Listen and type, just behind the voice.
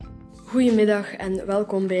Goedemiddag en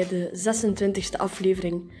welkom bij de 26e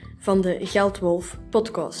aflevering van de Geldwolf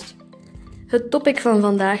podcast. Het topic van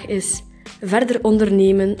vandaag is verder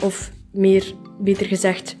ondernemen of beter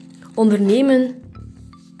gezegd, ondernemen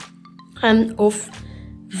en of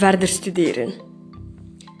verder studeren.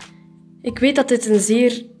 Ik weet dat dit een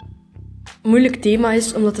zeer moeilijk thema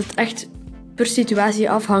is, omdat het echt per situatie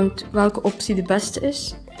afhangt welke optie de beste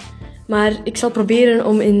is. Maar ik zal proberen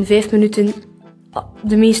om in 5 minuten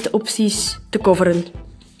de meeste opties te coveren.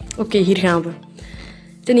 Oké, hier gaan we.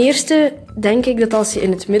 Ten eerste denk ik dat als je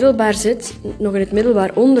in het middelbaar zit, nog in het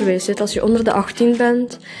middelbaar onderwijs zit, als je onder de 18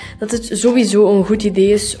 bent, dat het sowieso een goed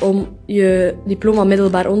idee is om je diploma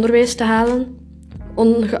middelbaar onderwijs te halen,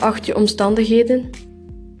 ongeacht je omstandigheden.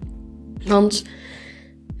 Want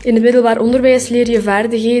in het middelbaar onderwijs leer je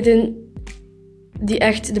vaardigheden die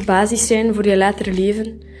echt de basis zijn voor je latere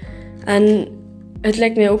leven. En het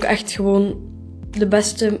lijkt mij ook echt gewoon de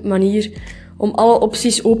beste manier om alle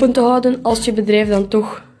opties open te houden als je bedrijf dan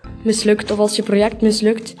toch mislukt of als je project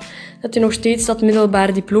mislukt, dat je nog steeds dat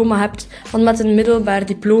middelbaar diploma hebt. Want met een middelbaar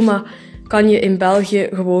diploma kan je in België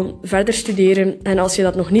gewoon verder studeren. En als je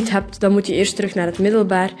dat nog niet hebt, dan moet je eerst terug naar het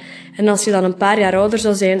middelbaar. En als je dan een paar jaar ouder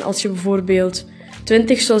zou zijn, als je bijvoorbeeld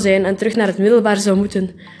 20 zou zijn en terug naar het middelbaar zou moeten,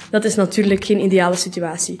 dat is natuurlijk geen ideale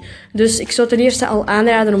situatie. Dus ik zou ten eerste al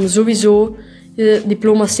aanraden om sowieso je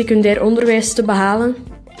diploma secundair onderwijs te behalen.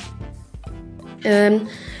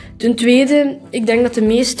 Ten tweede, ik denk dat de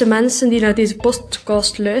meeste mensen die naar deze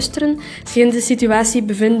podcast luisteren zich in de situatie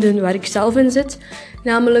bevinden waar ik zelf in zit.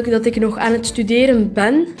 Namelijk dat ik nog aan het studeren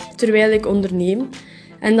ben terwijl ik onderneem.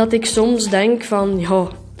 En dat ik soms denk van,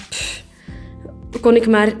 kon ik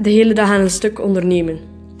maar de hele dag aan een stuk ondernemen.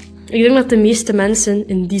 Ik denk dat de meeste mensen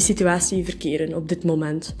in die situatie verkeren op dit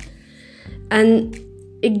moment. En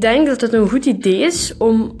ik denk dat het een goed idee is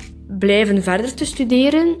om blijven verder te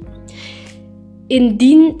studeren,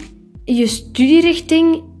 indien je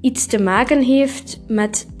studierichting iets te maken heeft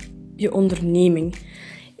met je onderneming.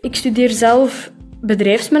 Ik studeer zelf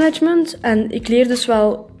bedrijfsmanagement en ik leer dus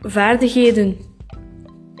wel vaardigheden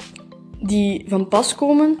die van pas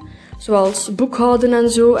komen, zoals boekhouden en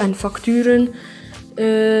zo, en facturen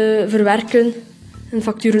verwerken en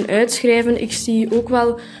facturen uitschrijven. Ik zie ook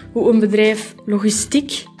wel hoe een bedrijf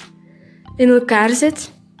logistiek in elkaar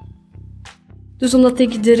zit. Dus omdat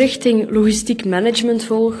ik de richting logistiek management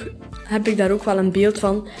volg, heb ik daar ook wel een beeld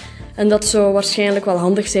van. En dat zou waarschijnlijk wel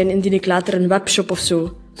handig zijn indien ik later een webshop of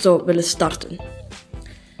zo zou willen starten.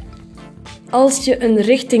 Als je een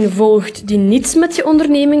richting volgt die niets met je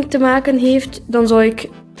onderneming te maken heeft, dan zou ik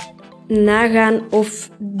nagaan of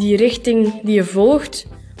die richting die je volgt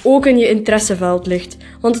ook in je interesseveld ligt.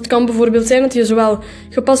 Want het kan bijvoorbeeld zijn dat je zowel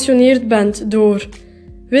gepassioneerd bent door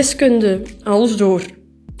wiskunde als door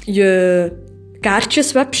je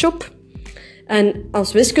kaartjeswebshop. En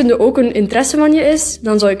als wiskunde ook een interesse van je is,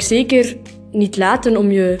 dan zou ik zeker niet laten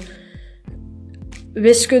om je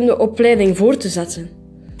wiskundeopleiding voor te zetten.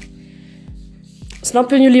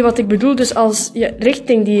 Snappen jullie wat ik bedoel? Dus als je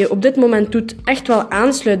richting die je op dit moment doet echt wel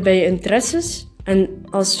aansluit bij je interesses, en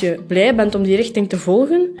als je blij bent om die richting te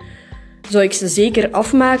volgen, zou ik ze zeker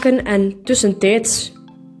afmaken en tussentijds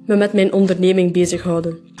me met mijn onderneming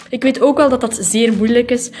bezighouden. Ik weet ook wel dat dat zeer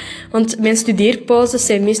moeilijk is, want mijn studeerpauzes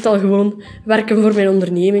zijn meestal gewoon werken voor mijn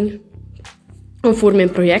onderneming, of voor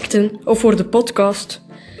mijn projecten, of voor de podcast.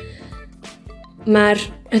 Maar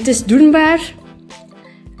het is doenbaar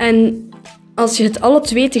en als je het alle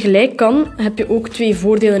twee tegelijk kan, heb je ook 2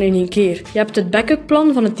 voordelen in één keer. Je hebt het backup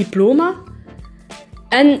plan van het diploma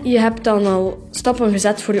en je hebt dan al stappen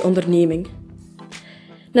gezet voor je onderneming.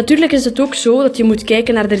 Natuurlijk is het ook zo dat je moet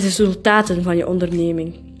kijken naar de resultaten van je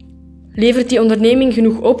onderneming. Levert die onderneming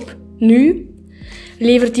genoeg op nu?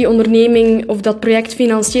 Levert die onderneming of dat project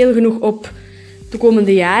financieel genoeg op de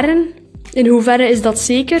komende jaren? In hoeverre is dat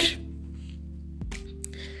zeker?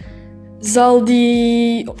 Zal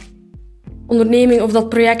die onderneming of dat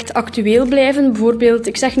project actueel blijven? Bijvoorbeeld,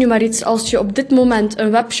 ik zeg nu maar iets, als je op dit moment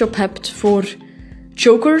een webshop hebt voor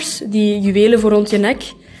chokers, die juwelen voor rond je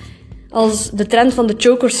nek. Als de trend van de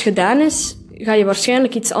chokers gedaan is, ga je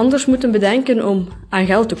waarschijnlijk iets anders moeten bedenken om aan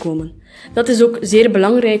geld te komen. Dat is ook zeer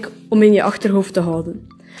belangrijk om in je achterhoofd te houden.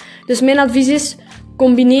 Dus mijn advies is,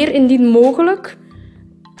 combineer indien mogelijk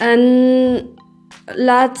en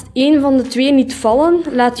laat 1 van de 2 niet vallen.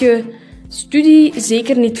 Laat je studie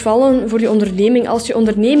zeker niet vallen voor je onderneming als je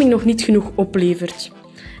onderneming nog niet genoeg oplevert.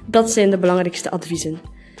 Dat zijn de belangrijkste adviezen.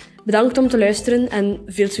 Bedankt om te luisteren en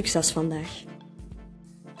veel succes vandaag.